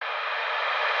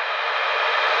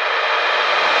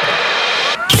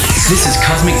This is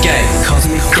Cosmic Gate.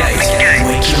 Cosmic Gate.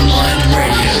 Wake Your Mind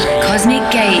Radio. Cosmic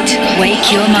Gate. Wake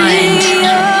Your Mind.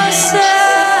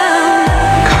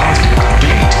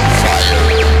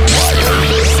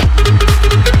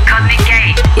 Cosmic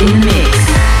Gate. In the mix.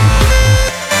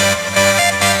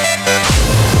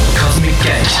 Cosmic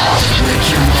Gate. Wake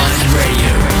Your Mind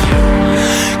Radio.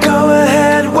 Go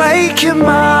ahead, wake your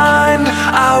mind.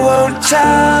 I won't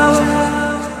tell.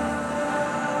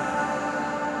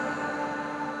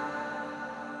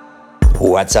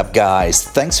 What's up, guys?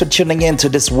 Thanks for tuning in to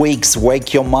this week's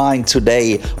Wake Your Mind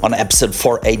today on episode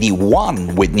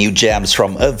 481 with new jams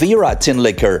from Avira Tin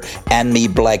Liquor and me,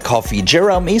 Black Coffee,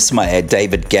 Jerome Ismail,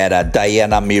 David Guetta,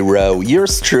 Diana Miro,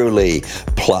 yours truly,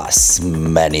 plus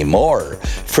many more.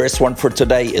 First one for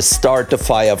today is Start the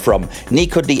Fire from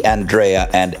Nico D'Andrea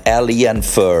and Alien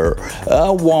Fur.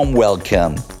 A warm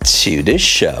welcome to the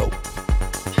show.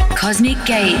 Cosmic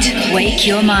Gate. Wake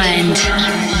Your Mind.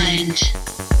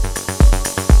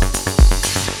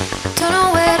 Don't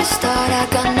know where to start, I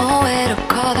got nowhere to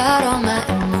call out all my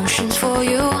emotions for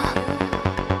you.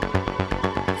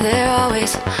 They're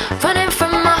always running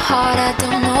from my heart, I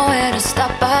don't know where to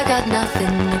stop, I got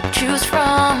nothing to choose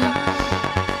from.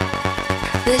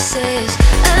 This is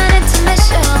an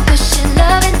intermission, pushing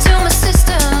love into my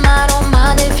system. I don't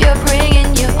mind if you're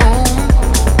bringing your own.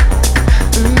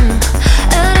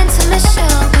 An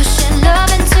intermission, pushing love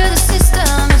into the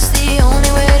system. It's the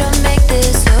only way to make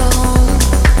this a home.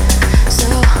 So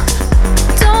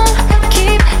don't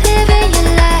keep living your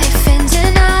life in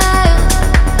denial.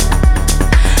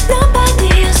 Nobody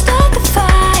will start the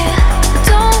fire.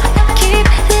 Don't keep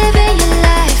living your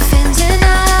life in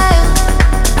denial.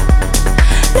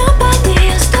 Nobody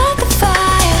will start the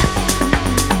fire.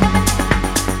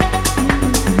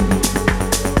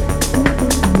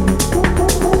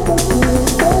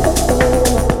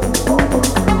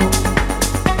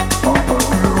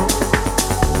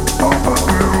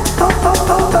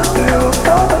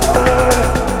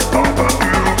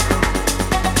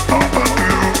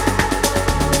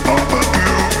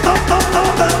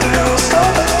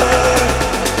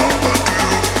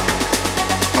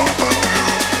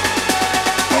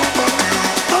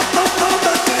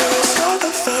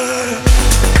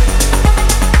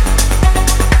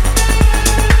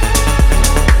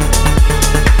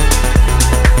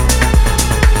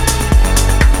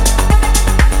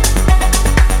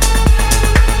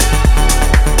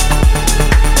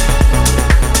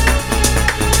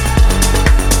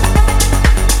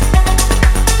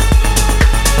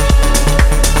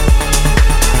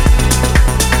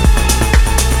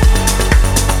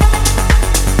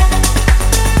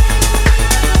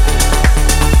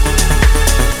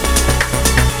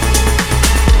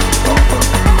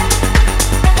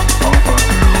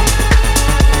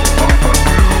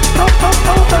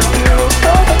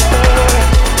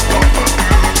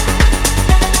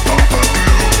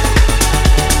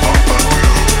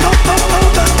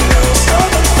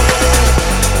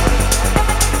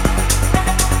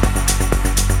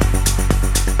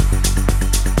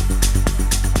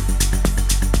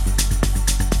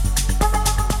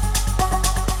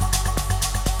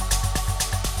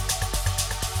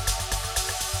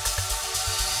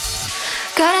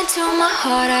 Got into my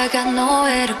heart, I got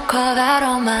nowhere to call out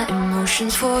all my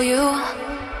emotions for you.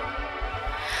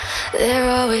 They're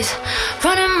always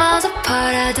running miles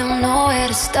apart, I don't know where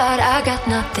to start, I got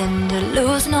nothing to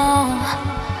lose, no.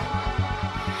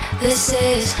 This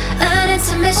is an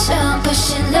intermission,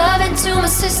 pushing love into my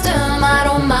system. I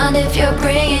don't mind if you're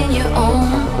bringing your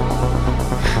own.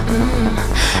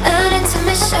 An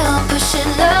intermission, pushing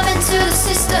love into the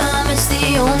system. It's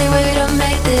the only way to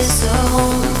make this a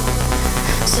home.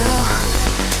 So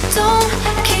don't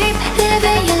keep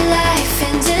living your life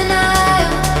in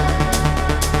denial.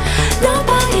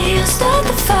 Nobody will start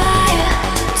the fire.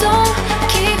 Don't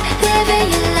keep living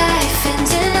your life in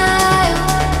denial.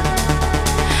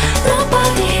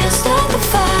 Nobody will start the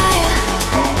fire.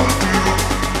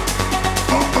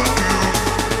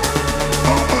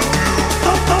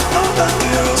 Nobody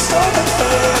will start the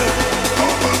fire.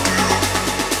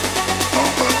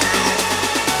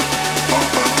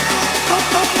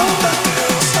 Nobody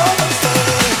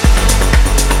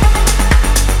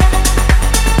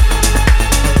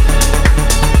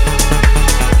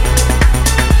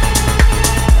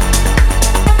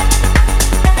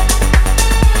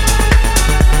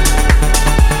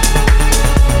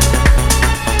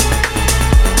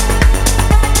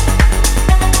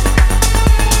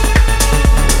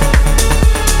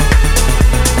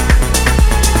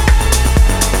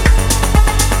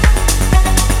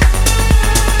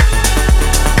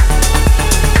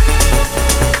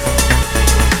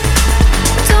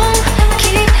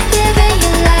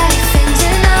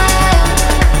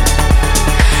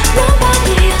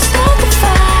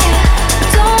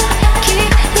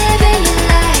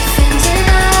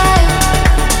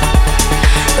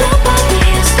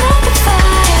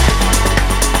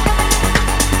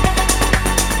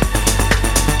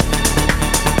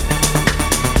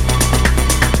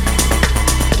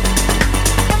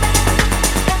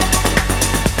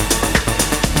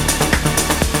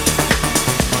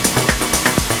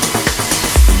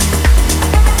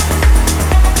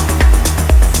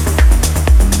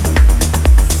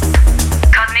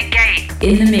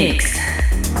in the mix.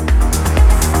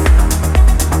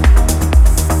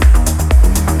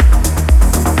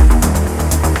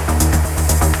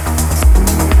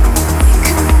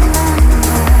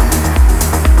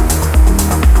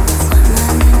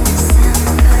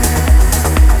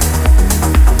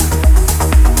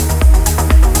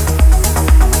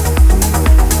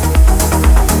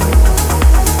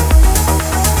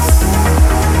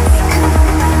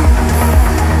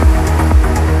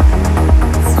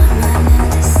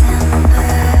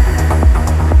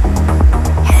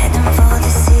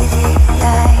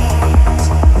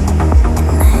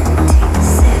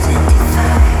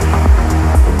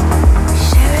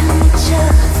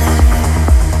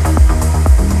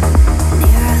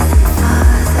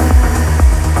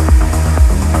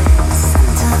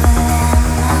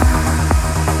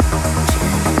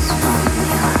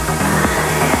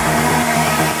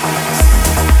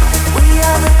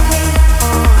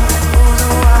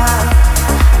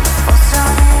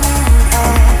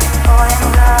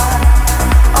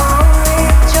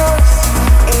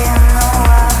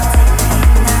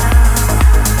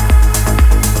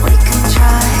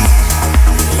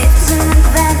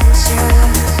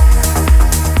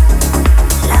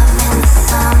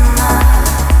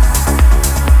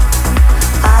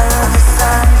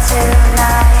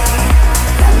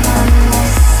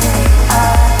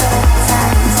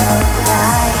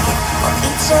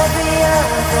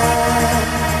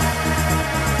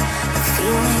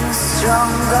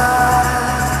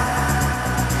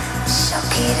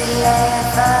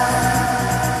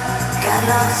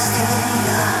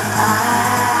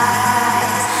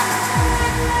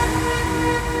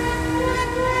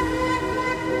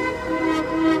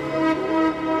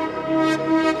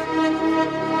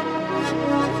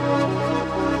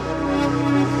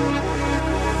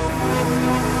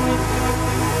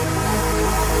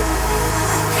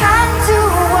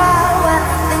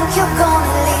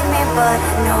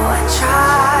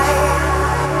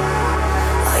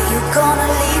 Gonna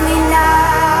leave me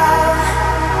now?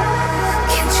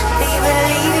 Can't you be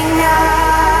believing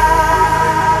now?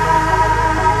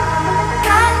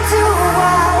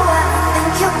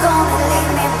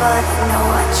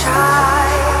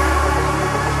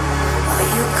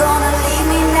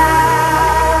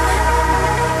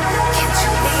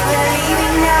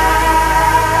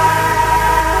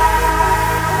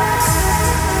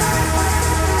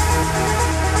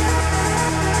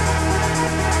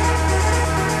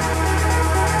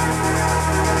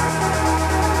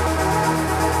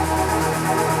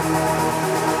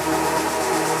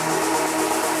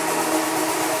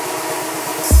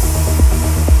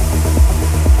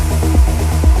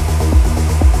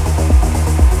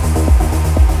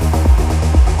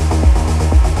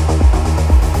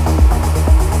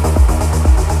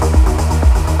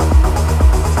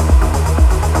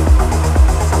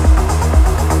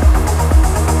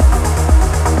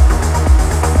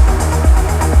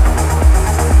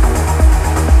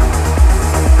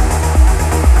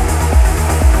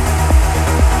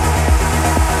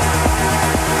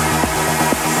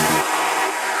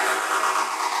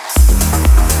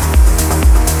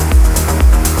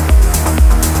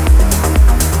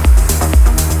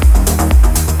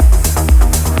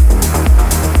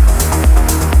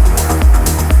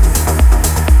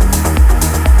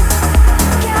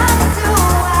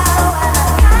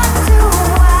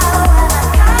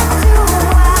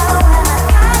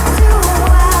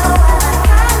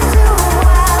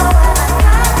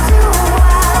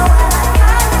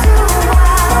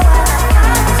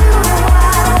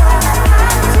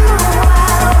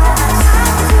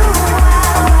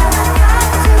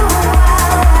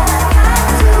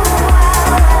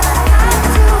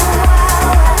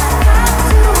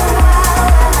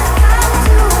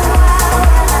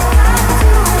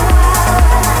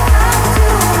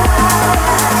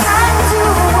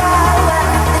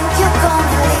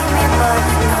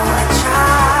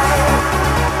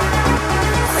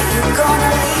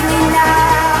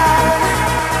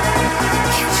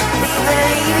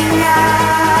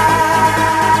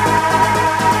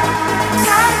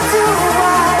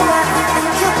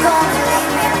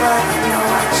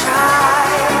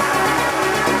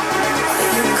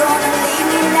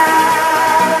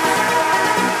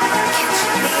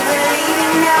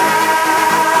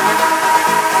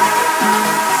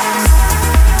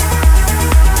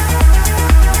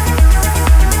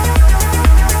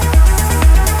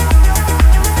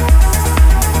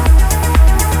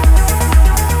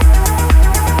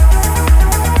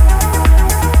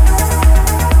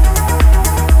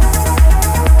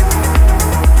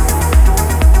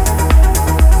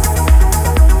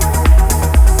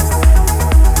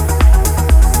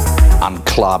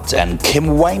 dropped, and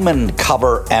Kim Wayman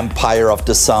cover Empire of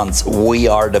the Suns, We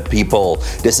Are the People.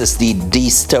 This is the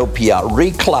Dystopia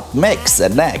Reclub mix,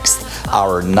 and next,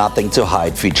 our Nothing to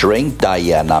Hide featuring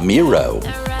Diana Miro.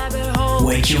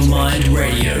 Wake Your Mind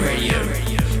Radio.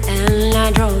 And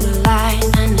I draw the line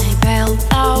and I build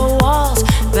the walls,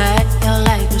 but you're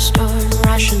like a storm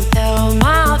rushing through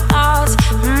my thoughts.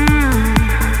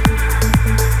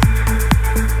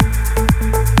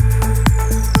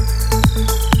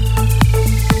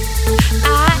 I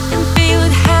can feel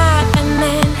it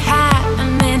happening,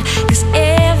 'cause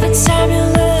every time you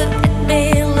look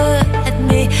at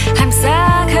me, I'm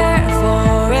sucker for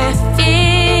a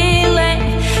feeling.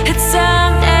 It's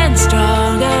something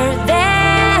stronger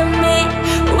than me.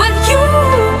 With you,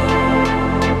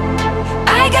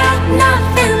 I got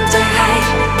nothing to hide.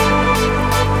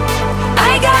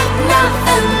 I got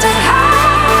nothing to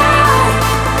hide.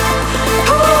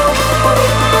 Ooh.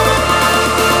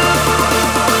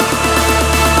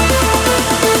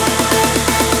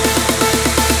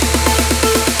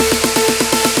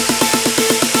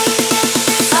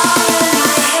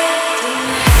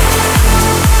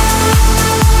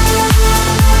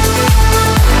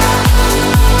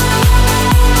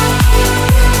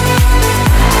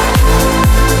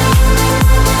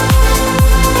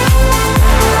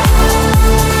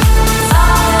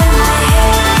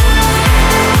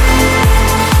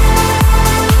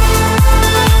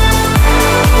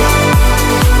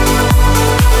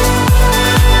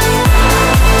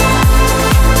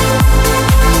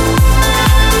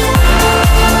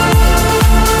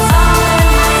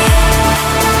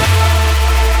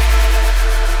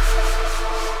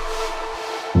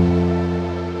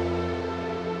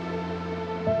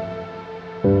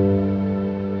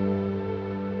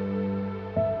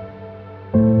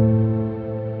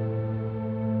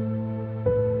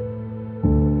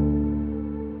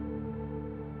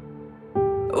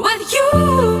 With you,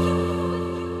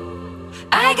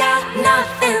 I got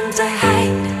nothing to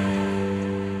hide.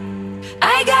 I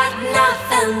got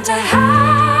nothing to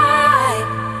hide.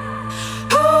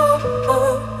 Ooh,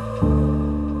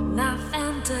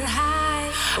 nothing to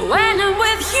hide. When I'm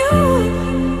with you,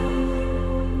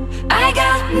 I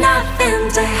got nothing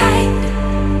to hide.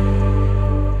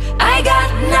 I got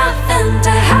nothing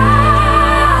to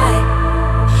hide.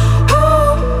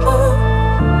 Ooh.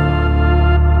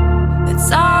 It's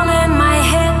all in my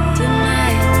head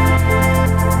tonight.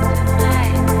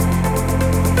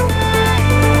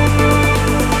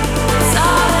 It's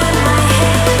all in my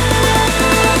head.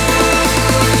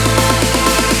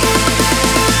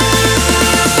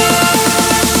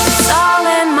 It's all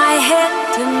in my head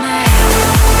tonight.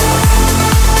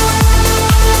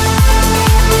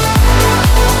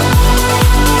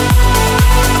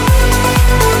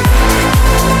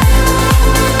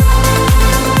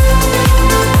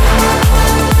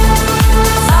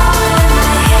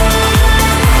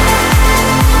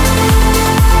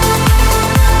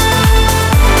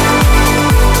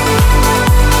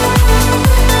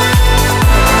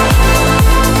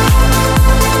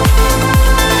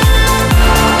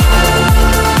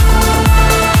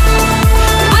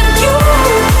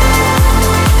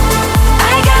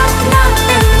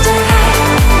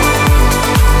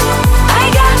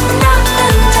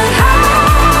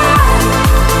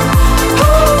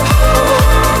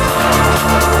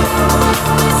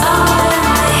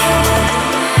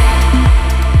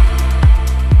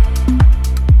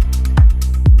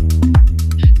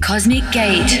 Cosmic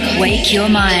Gate, wake your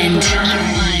mind.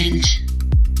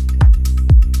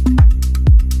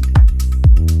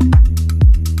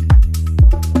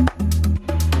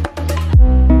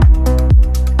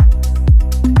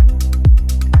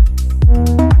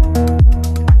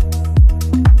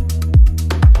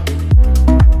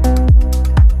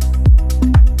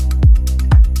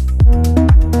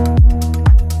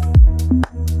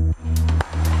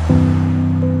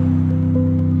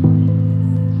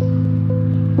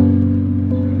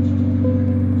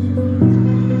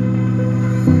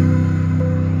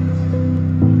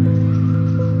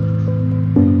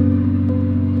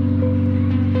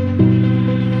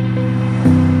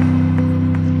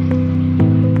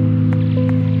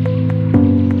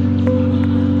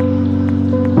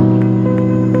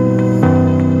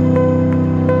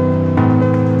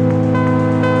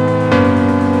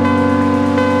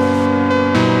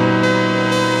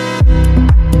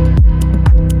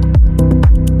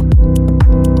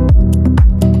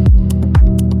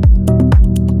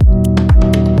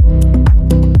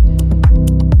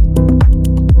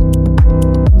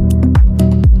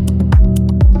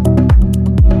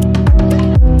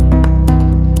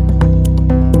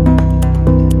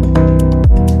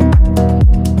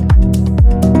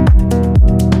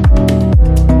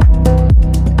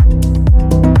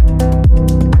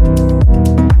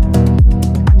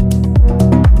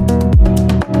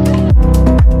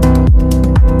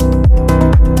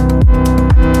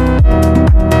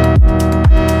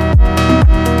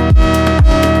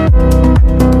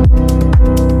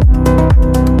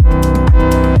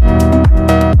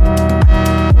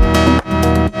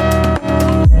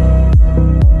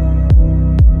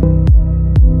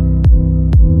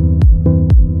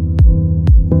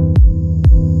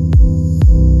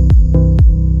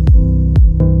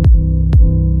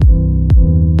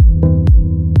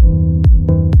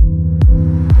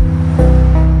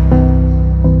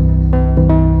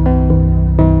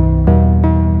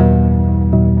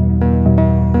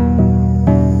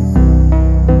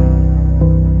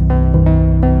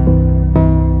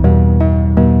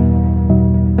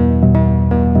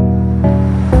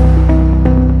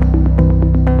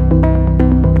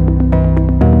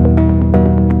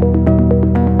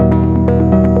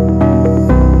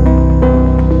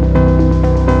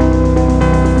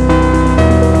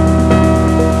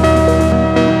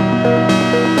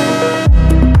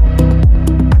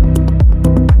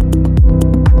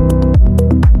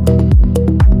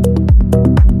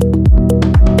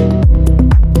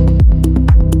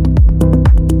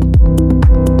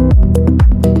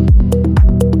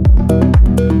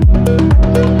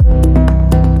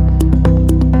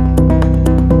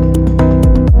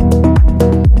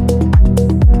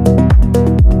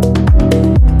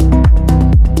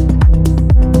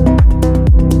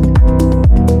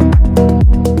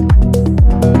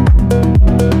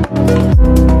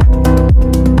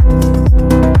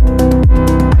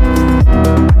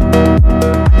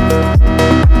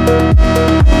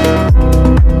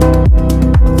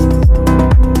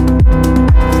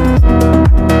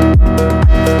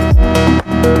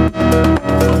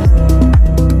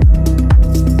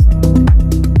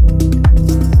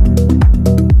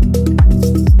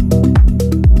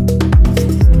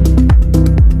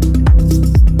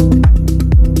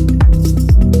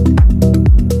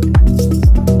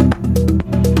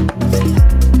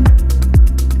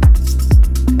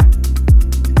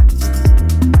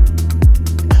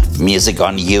 music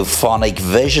on Euphonic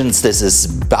Visions. This is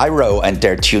Byro and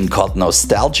their tune called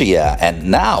Nostalgia. And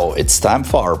now it's time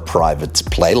for our private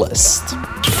playlist.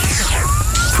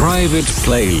 Private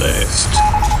playlist.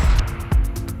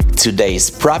 Today's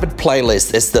private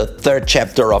playlist is the third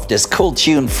chapter of this cool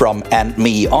tune from And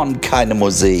Me on Keine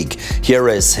Musik. Here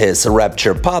is his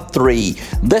Rapture Part 3,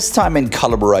 this time in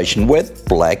collaboration with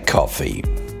Black Coffee.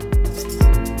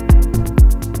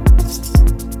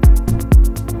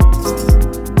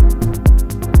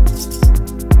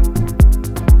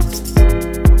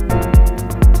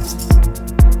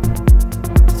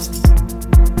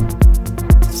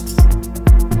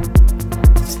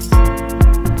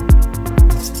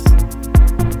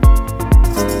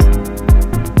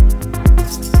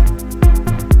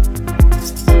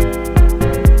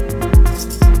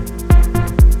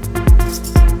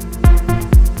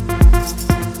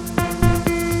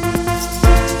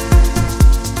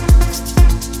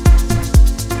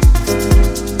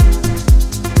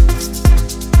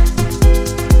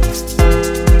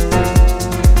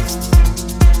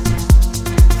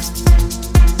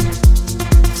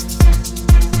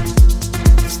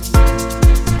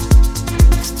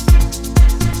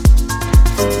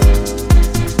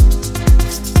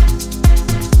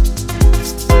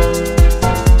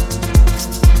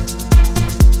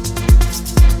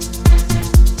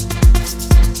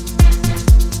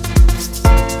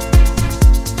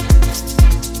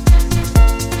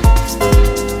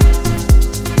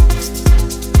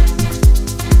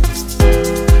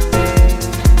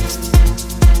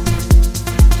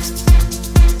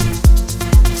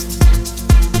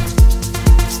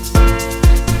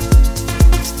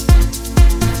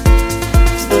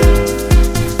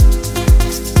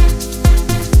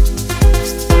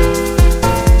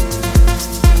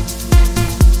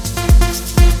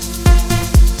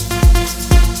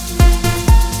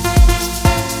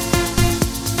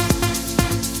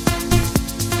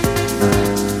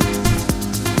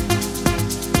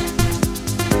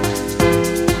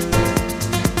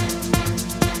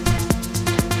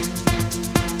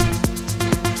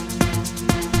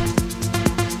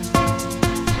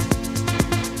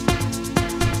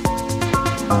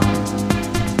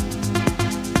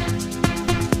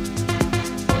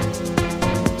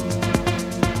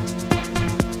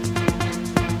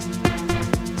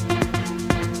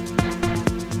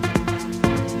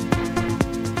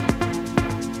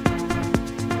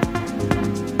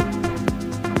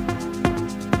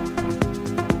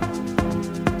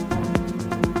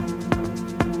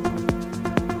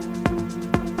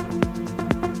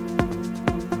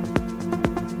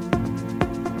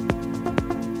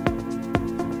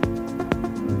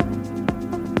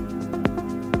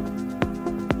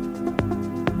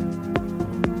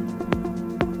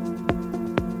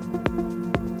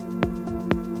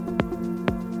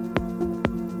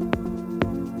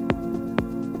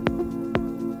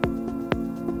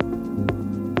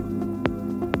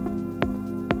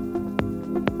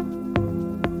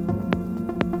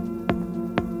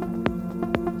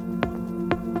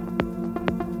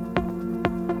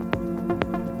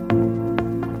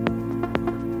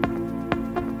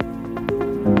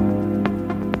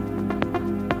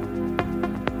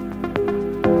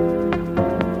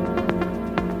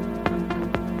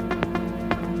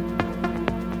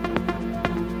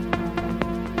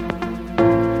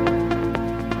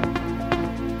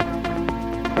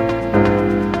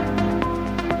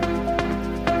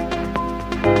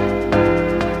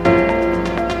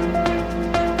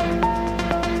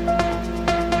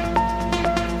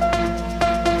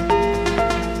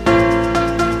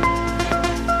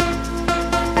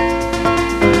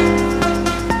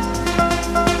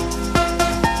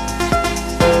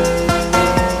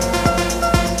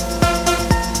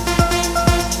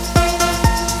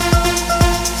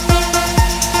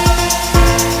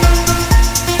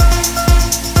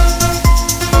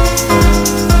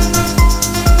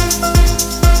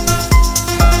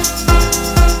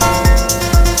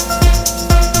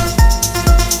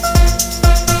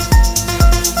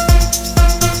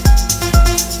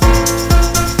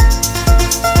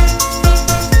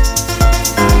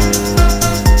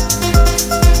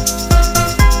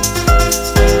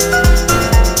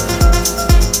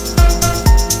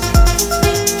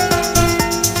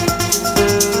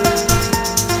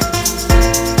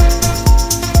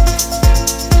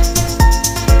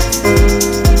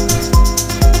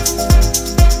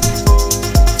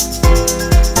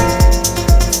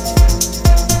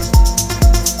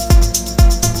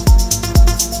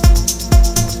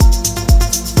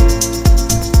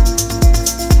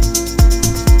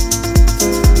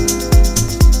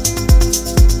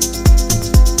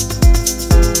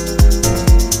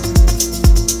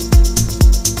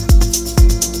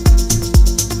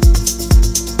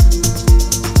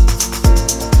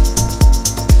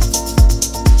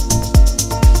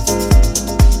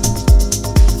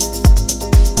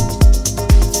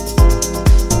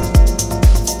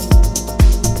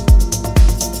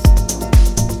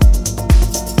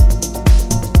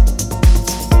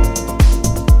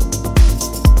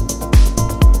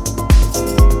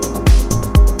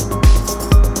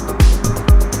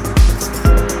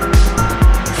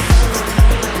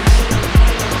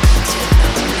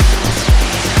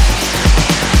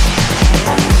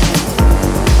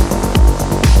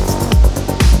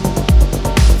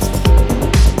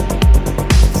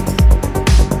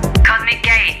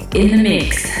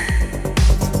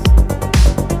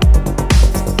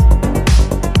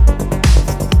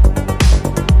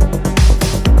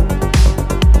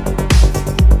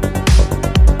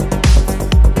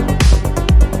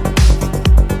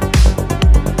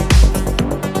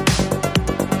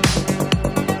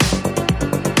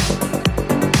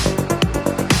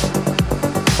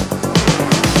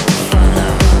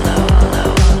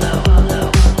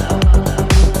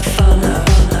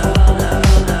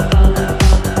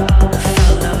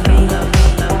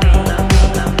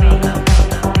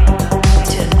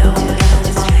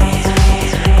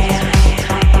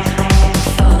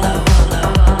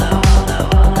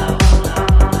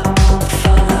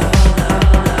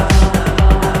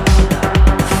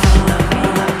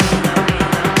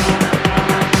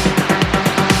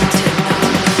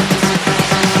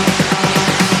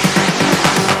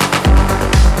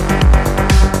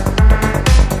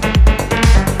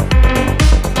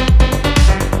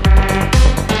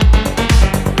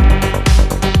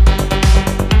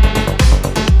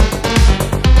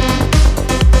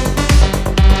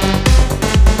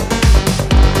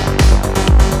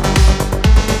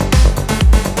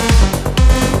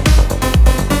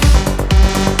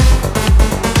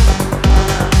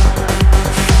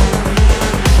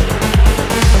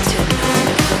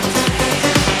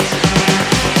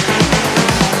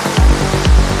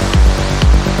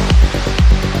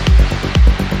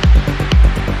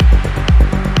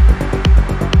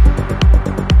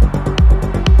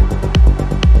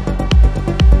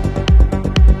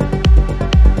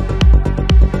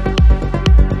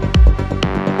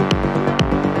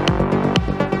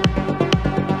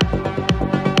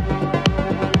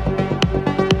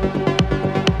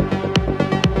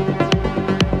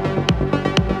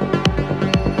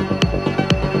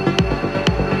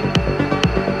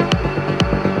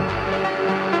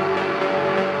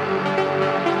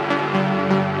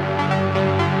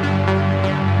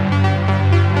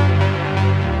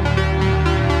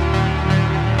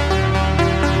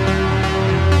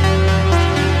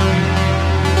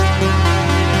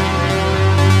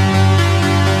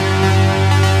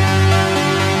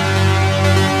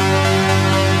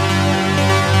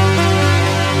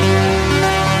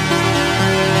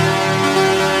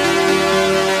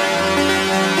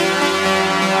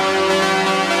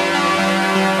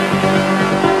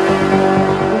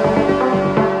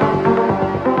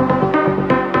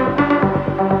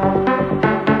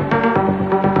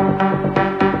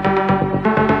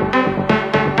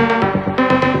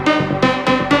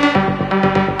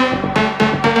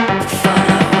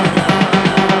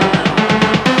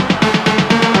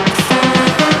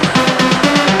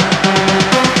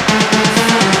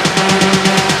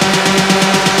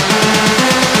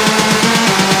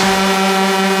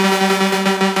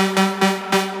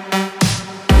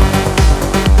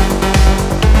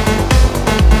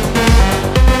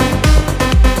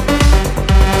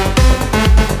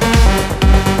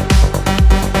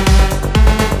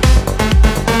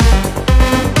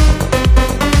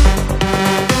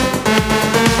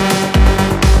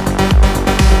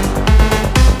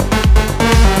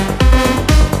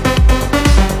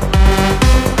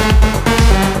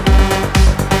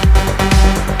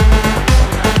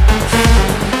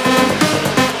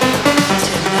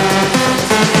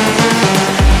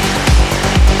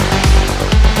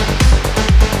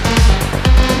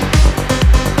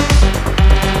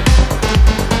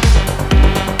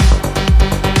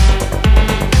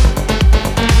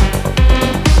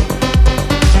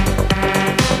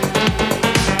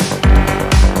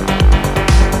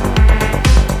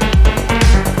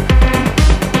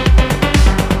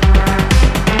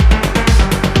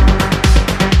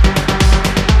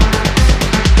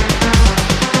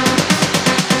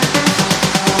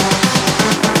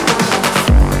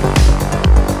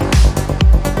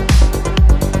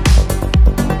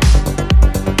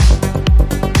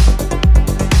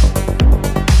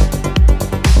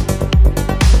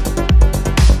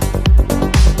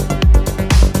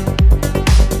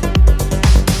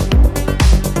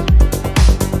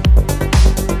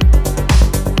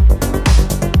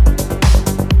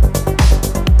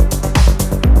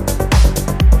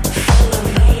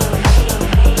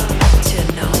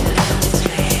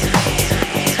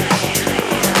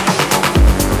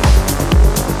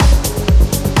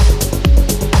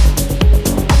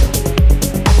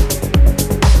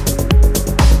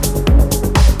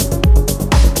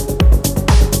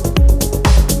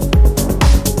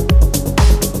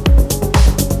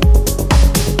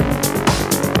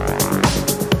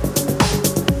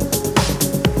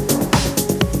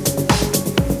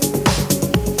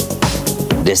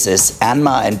 This is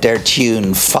Anma and their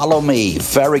tune Follow Me.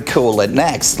 Very cool. And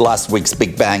next, last week's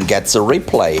Big Bang gets a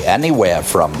replay anywhere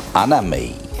from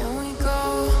Anami.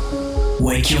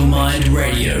 Wake Your Mind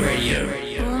Radio.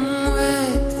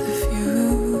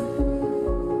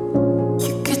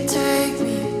 You could take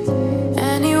me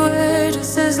anywhere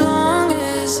just as long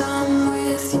as I'm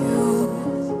with you.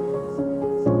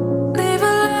 Live a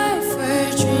life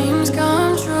where dreams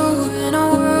come true in a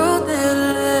world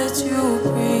that lets you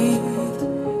breathe.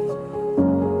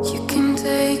 You can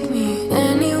take me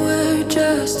anywhere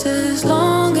just as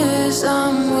long as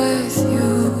I'm with you.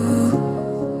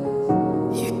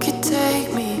 You could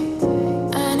take me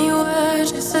anywhere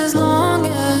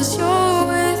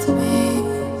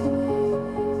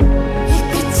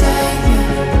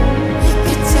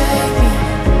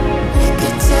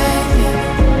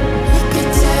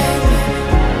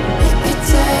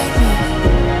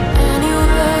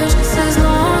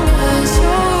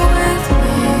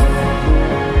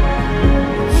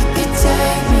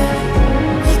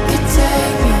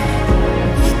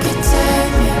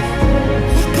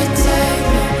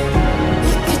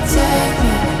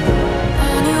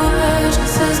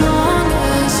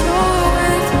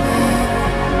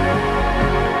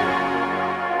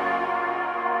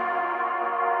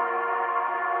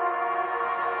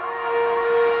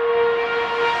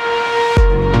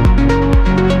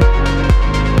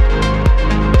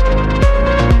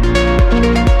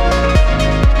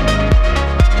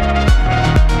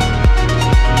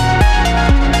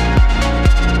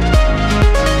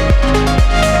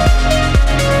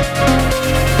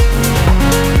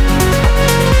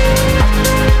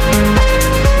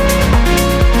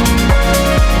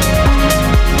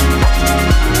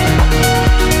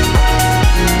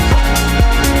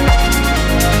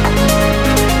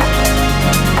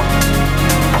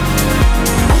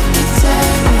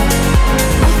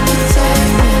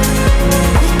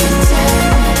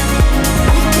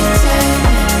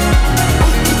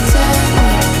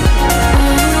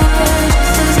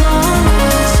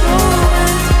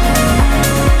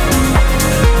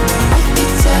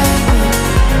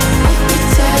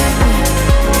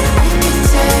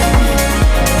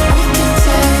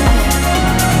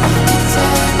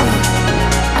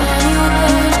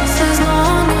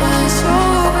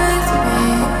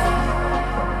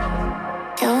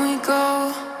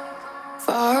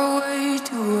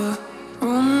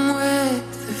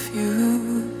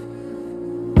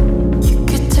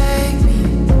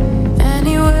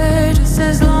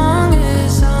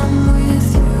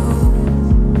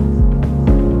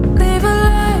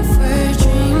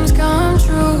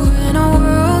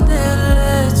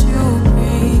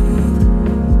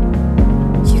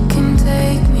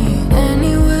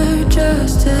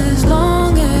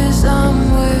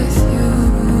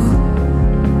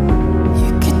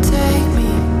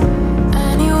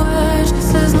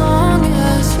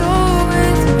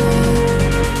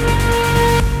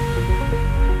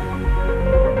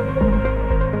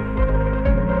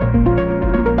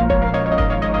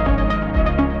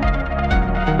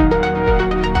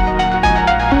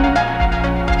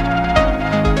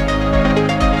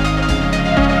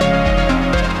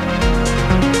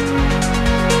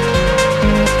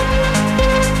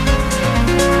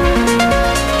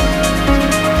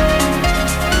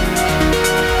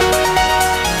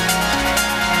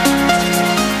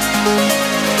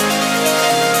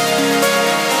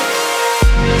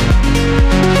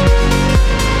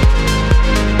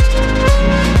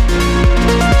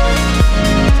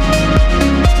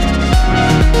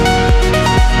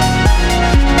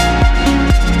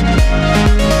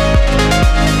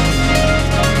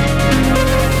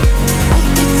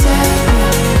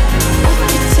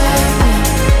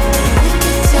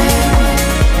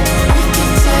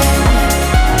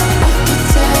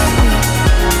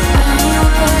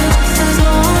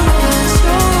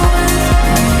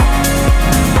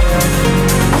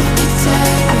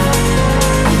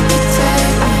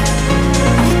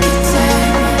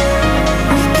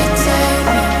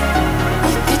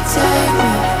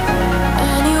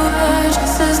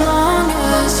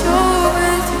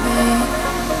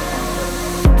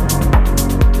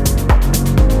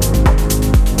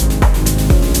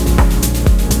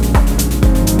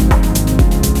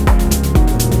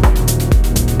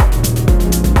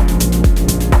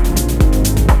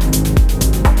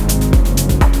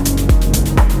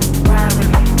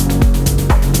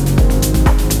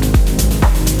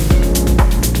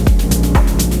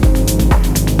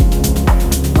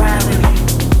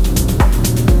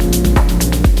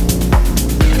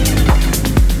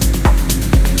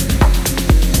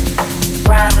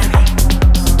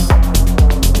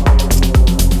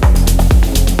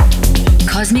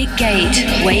Cosmic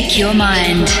Gate, wake your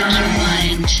mind.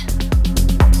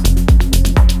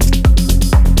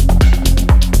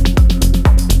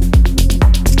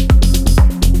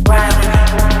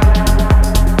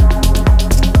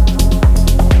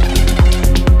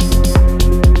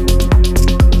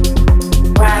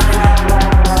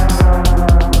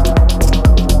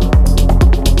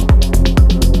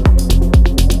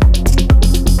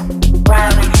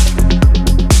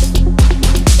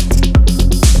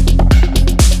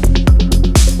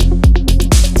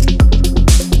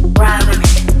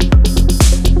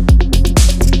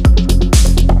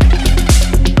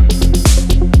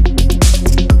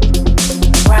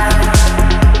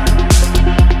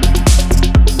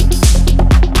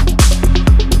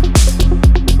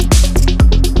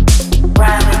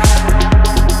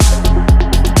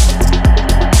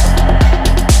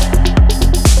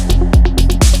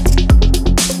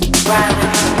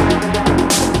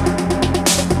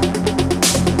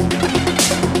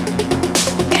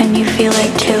 Can you feel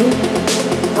it too?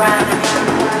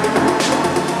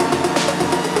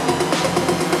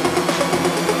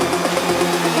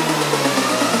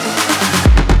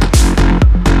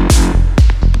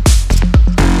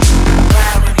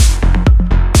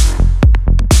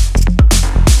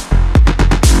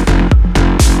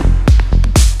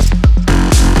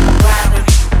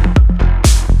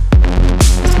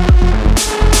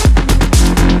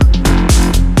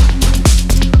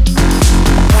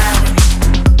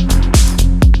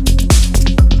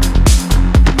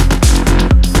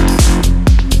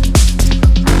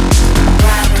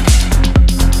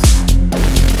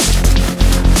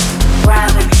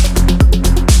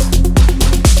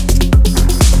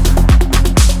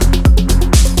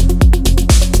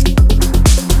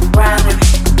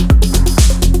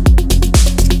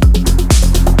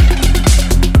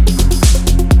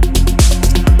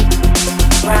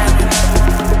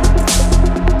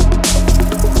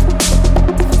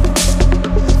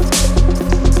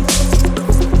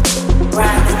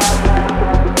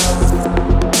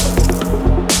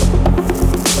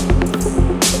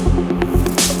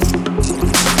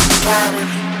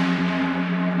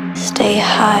 Stay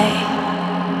high.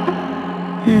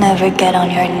 Never get on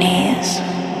your knees.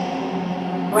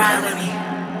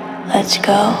 Let's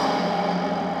go.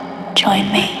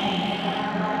 Join me.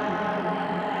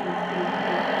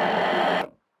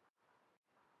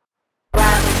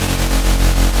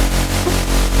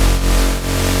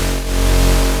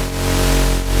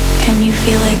 Can you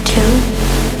feel it too?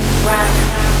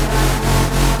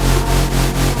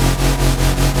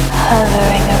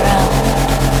 Hovering around.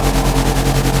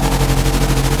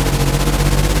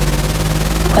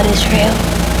 What is real?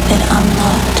 Then I'm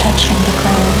not touching the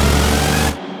ground.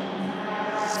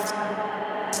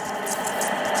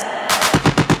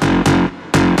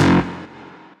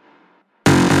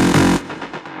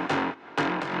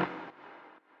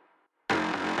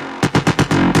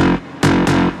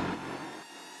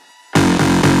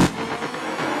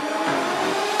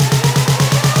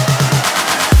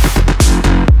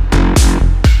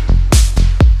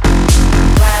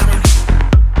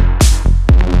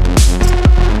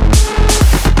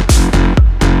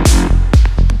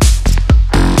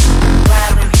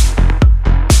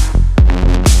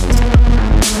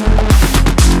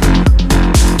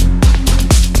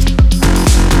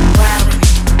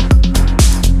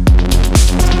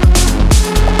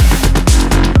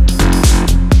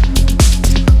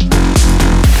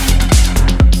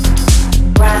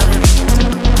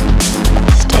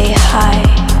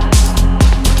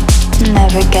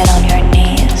 Never get on your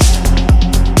knees.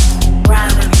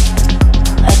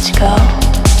 Let's go.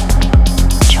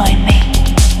 Join me.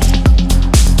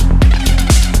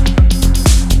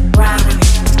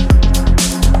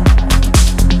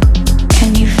 Can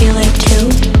you feel it too?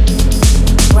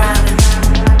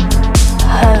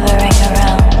 Hovering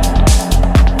around.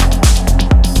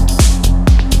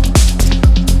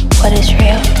 What is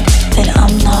real? Then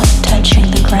I'm not touching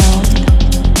the ground.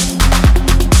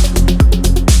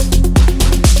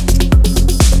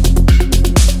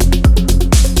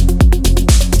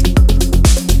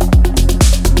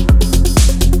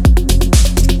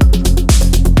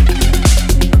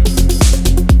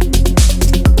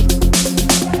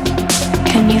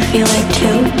 Feel it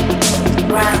too?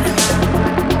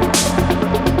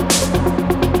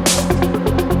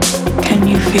 Can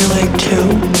you feel it too?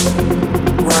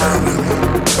 Can you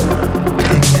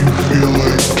feel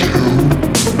it too?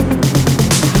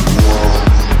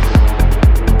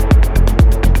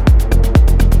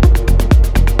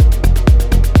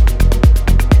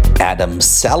 Adam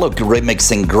Saluk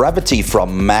remixing Gravity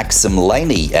from Maxim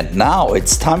Laney, and now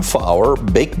it's time for our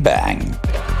Big Bang.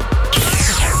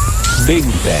 Big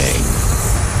Bang.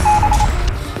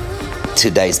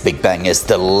 today's Big Bang is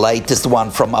the latest one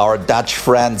from our Dutch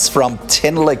friends from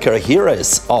Tin Liquor. Here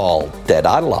is All That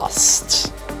I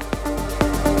Lost.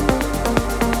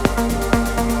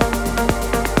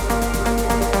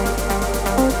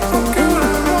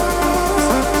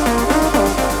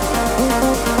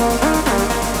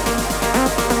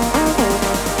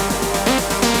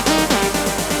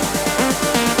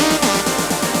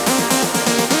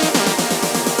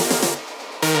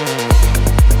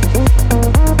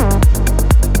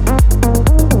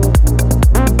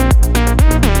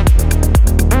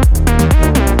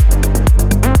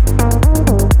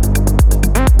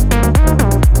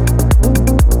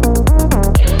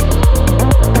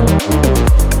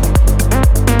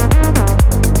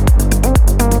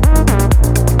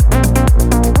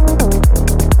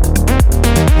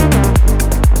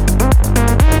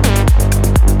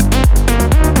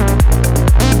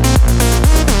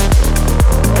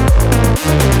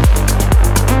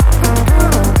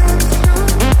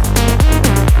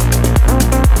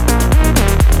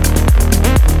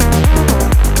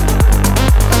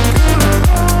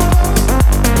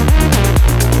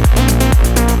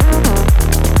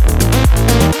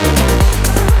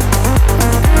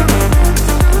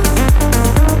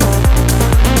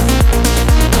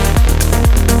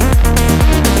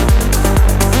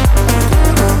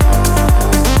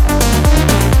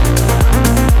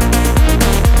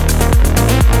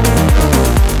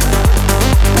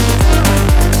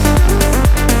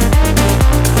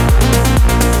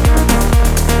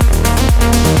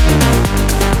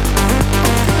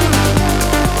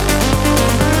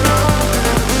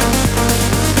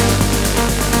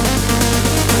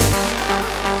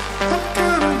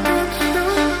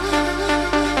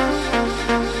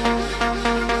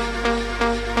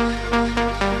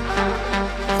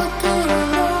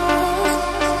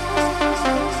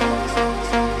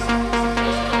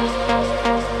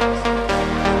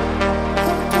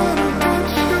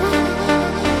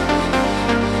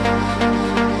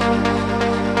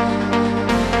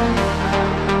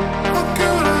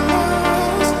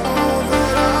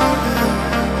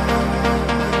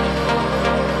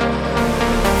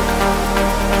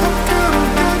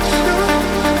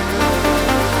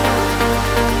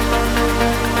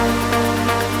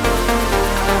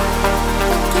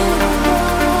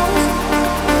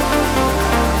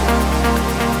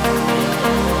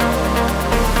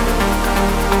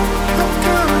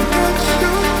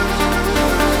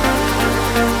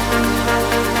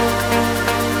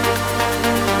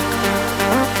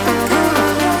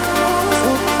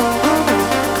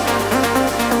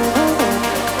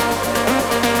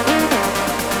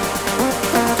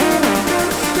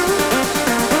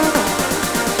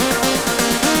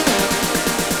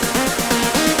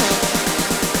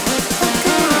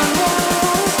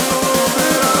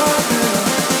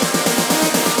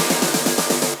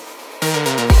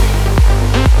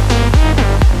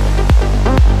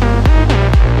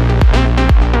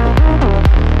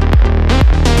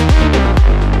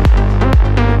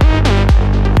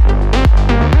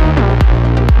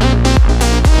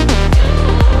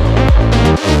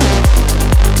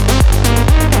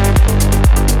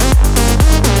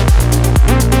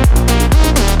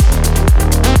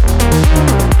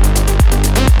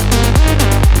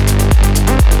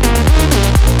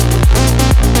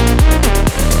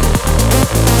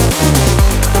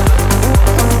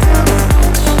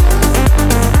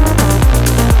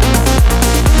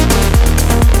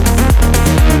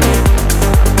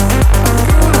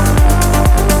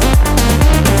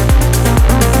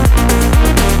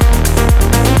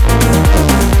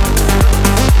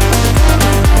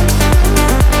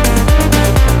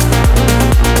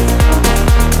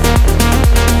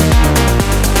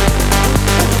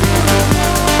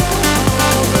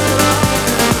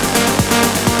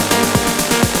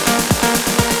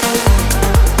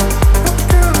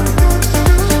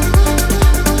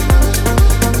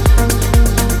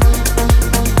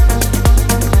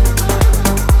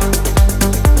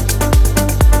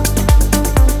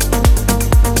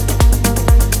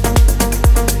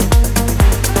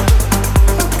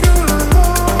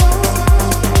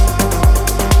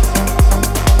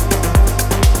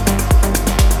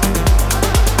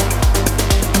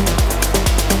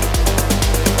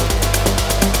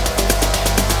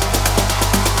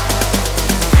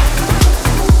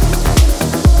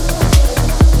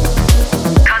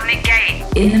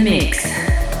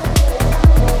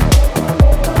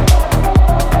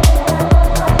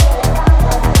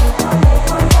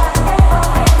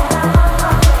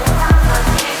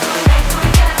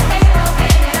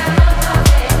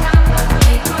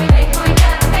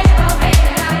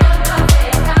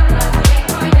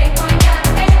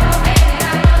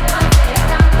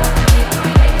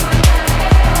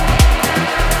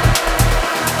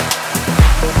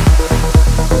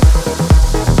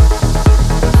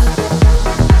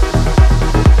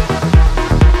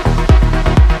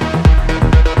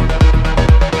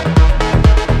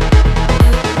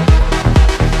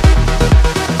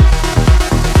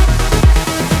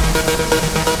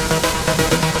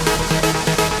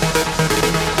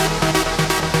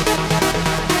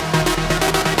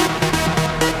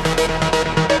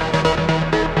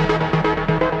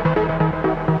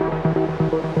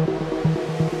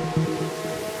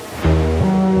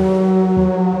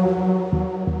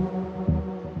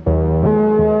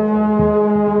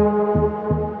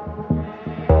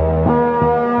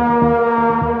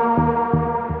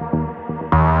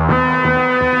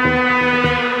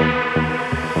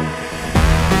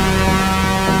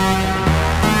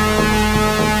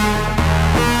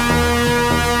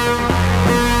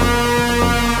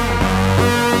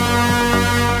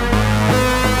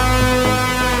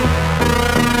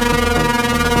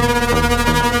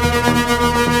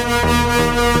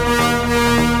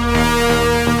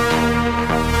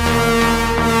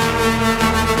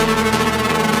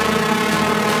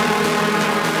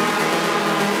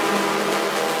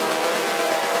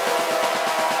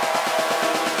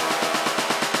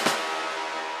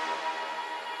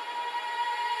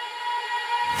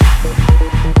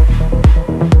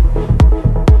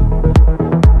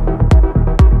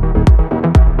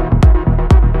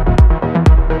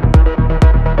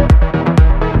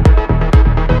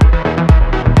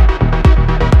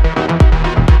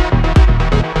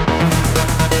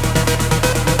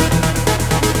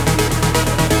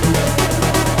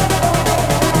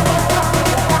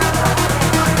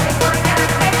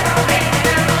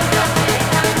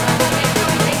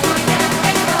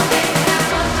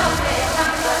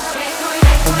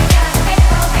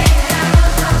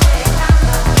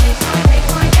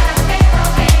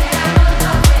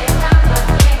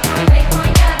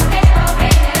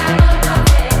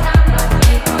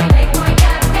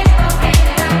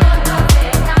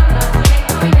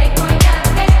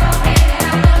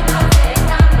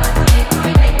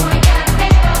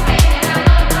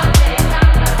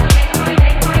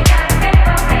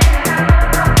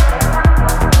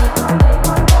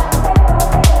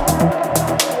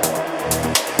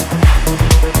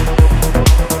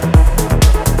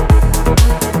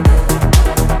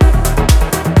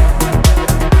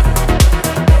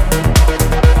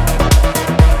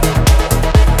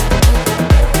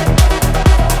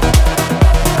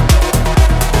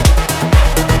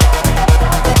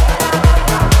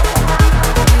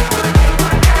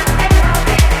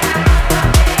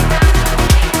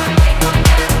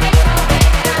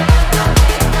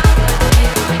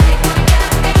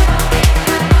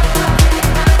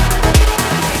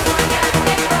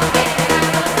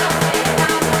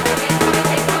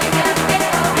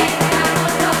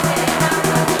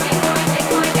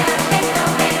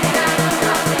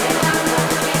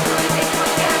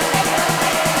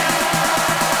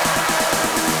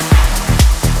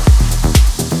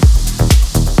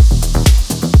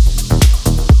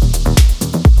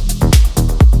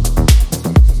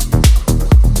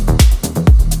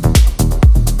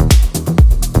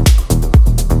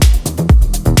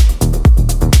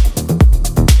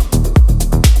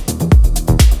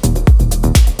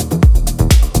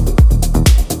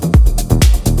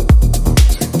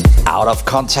 Out of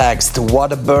Context,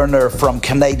 What a Burner from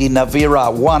Canadian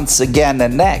Navira once again.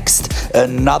 And next,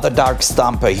 another dark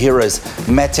stomper. Here is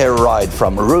Meteoroid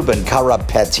from Ruben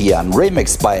Karapetian,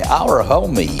 remixed by our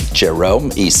homie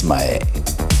Jerome Ismay.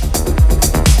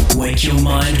 Wake Your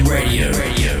Mind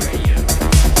Radio.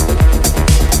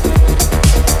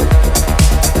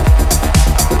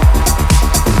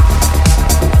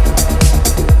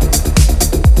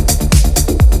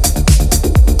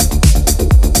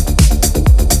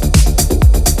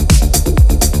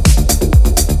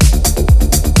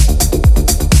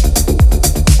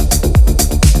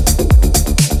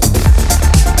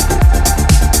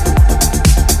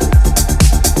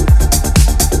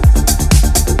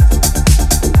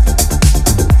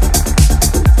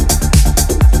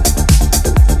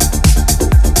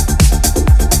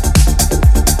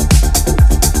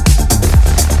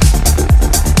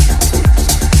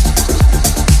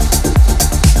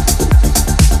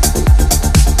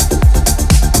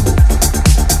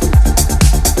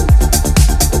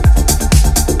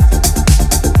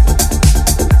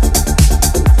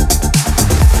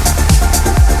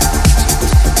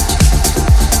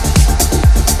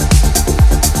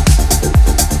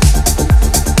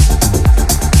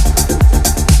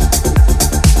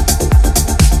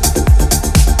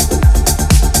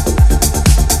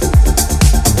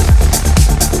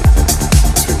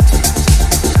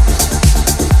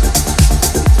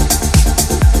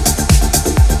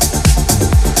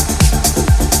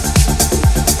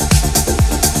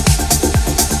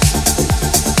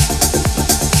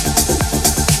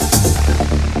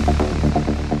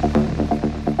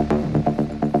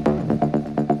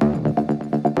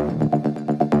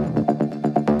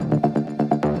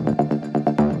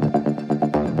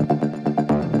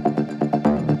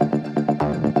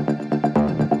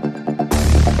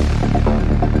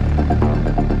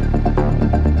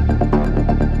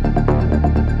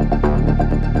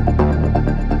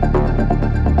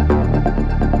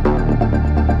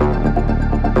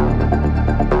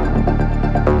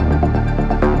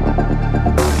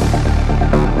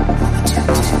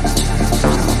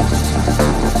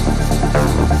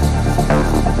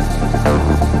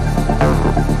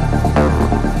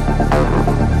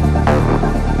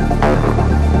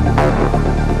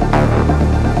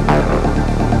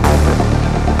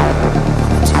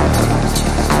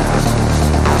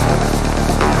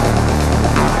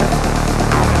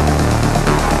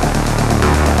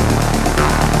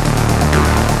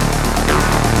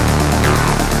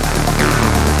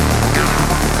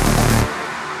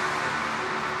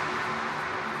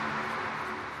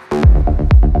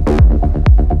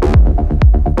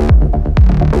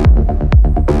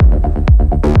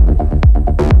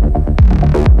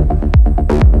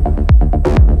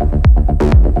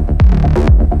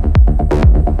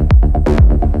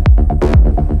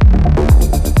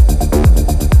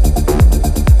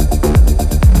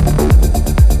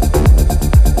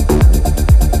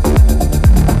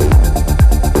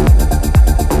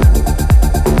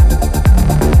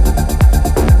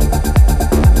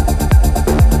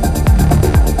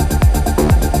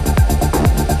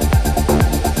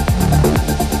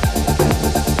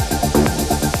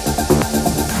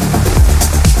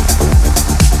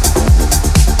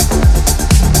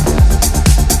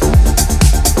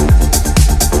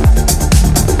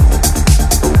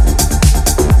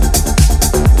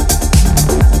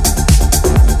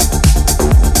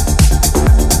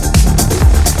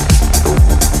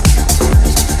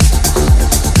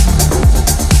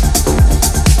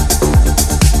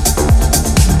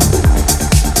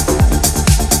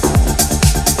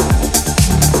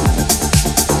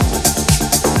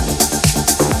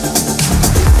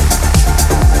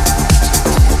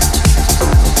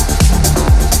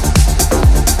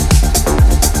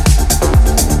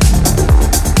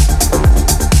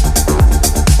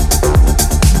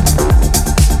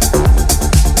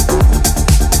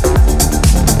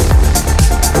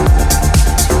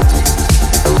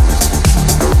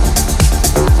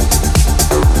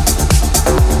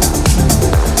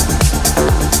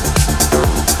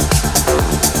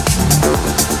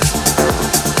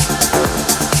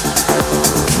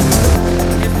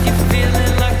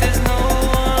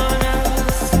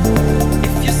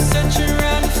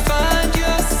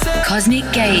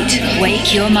 Cosmic Gate,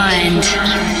 wake your mind.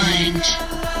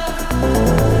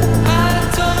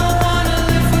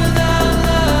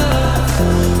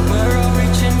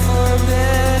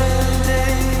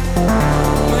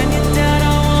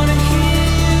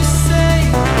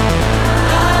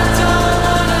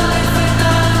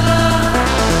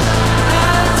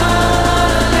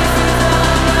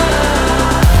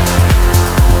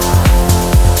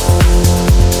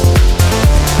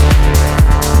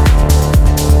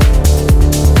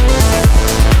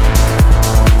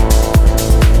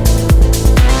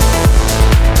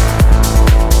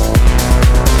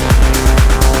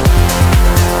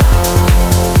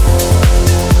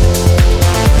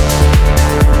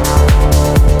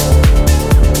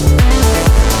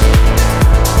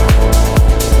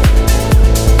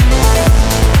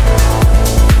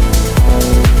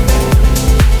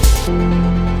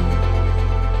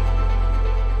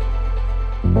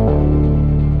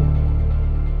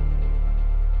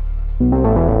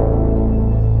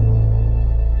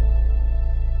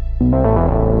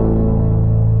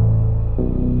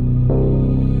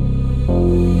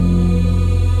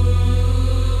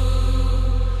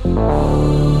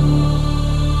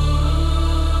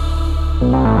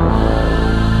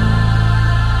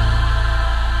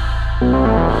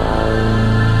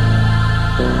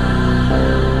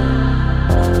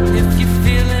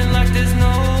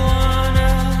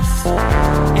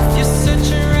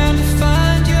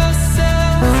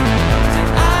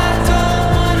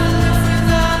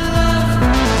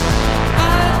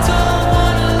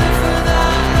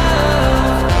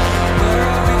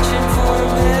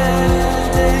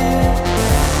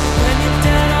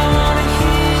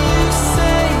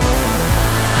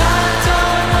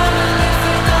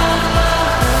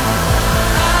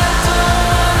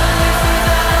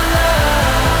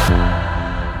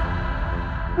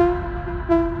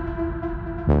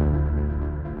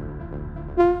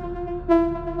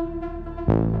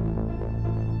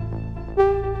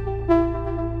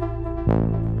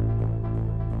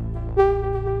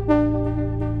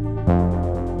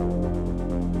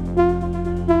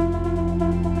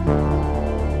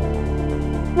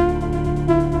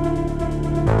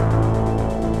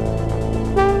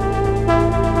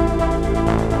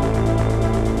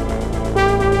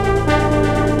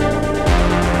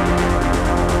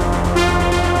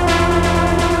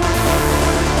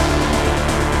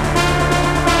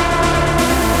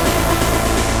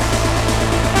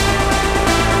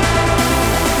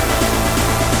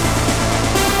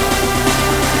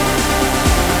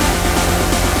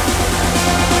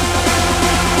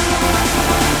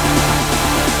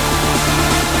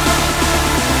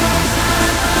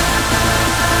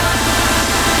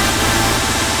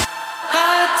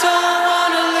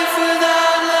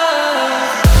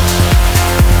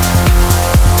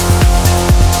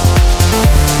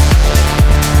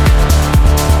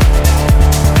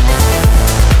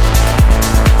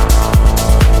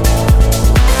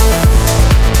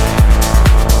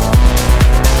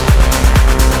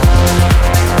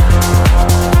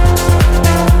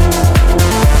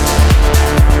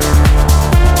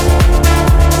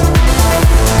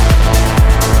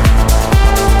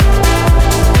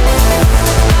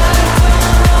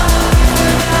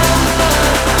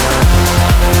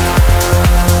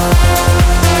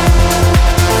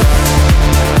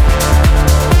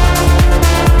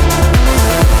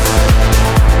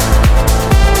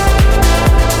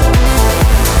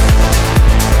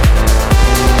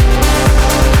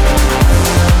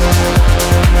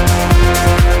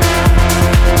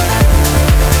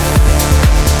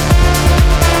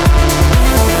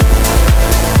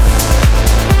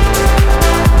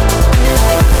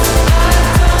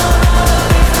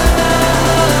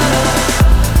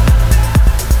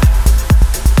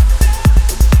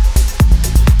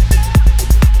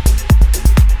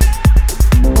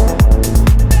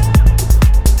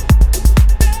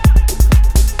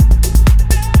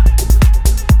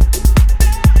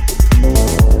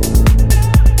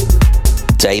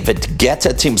 David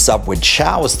Guetta teams up with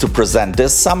Shouse to present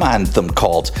this summer anthem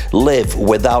called Live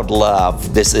Without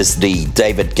Love. This is the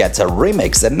David Guetta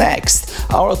remix, and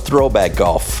next, our throwback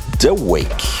of the week.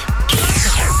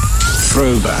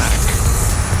 Throwback.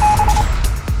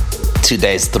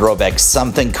 Today's throwback,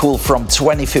 something cool from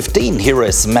 2015. Here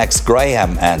is Max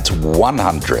Graham and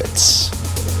 100.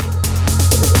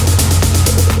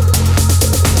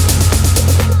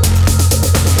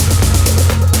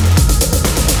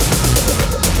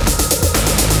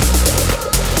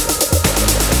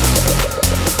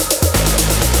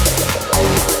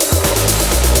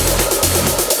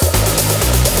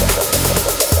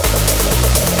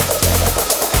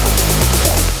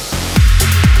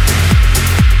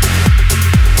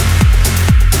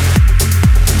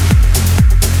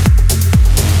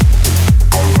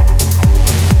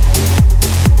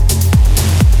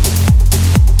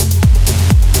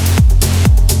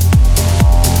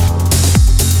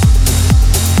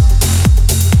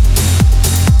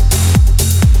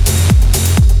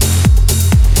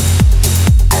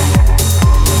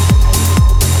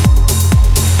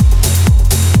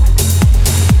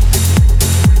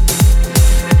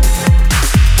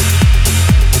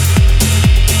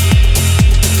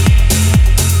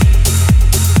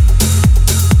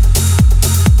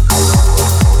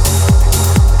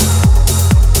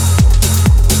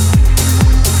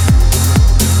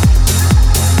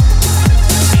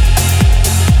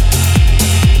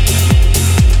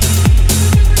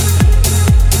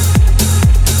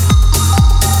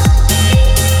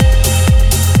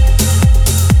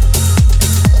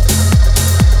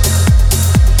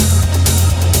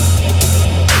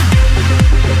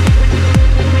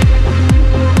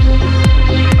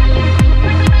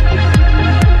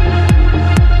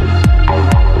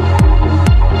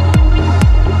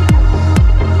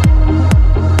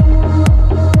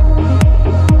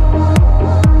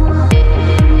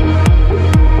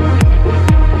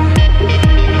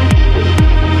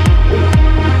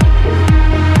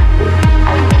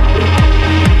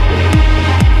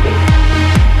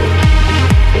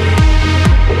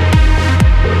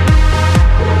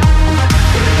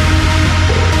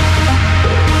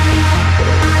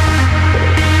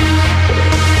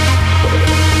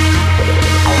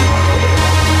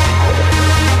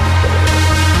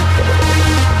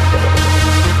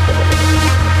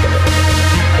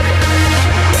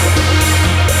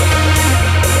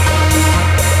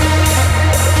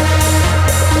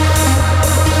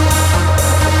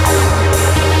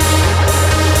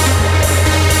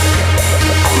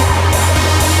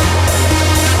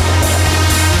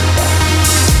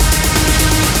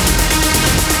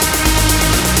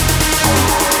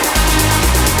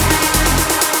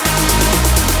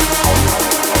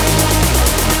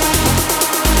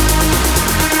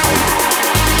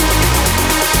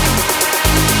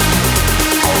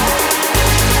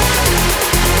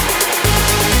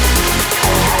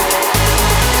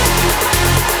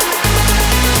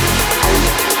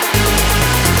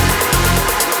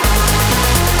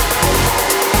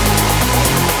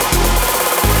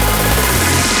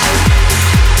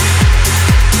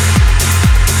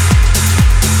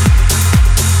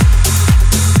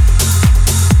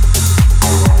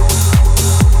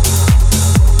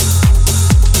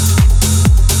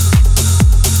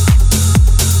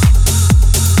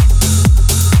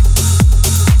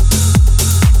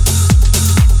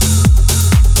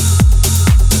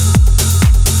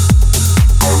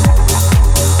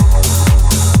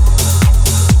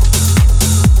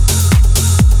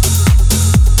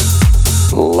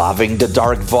 Loving the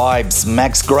dark vibes,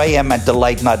 Max Graham and the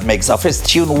late night mix of his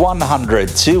tune 100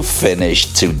 to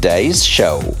finish today's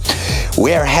show.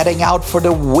 We're heading out for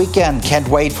the weekend. Can't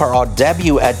wait for our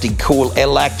debut at the cool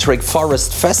Electric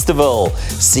Forest Festival.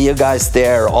 See you guys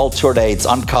there. All tour dates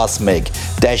on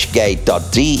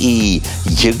cosmic-gate.de.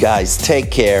 You guys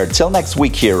take care. Till next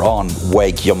week here on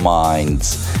Wake Your Mind.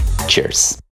 Cheers.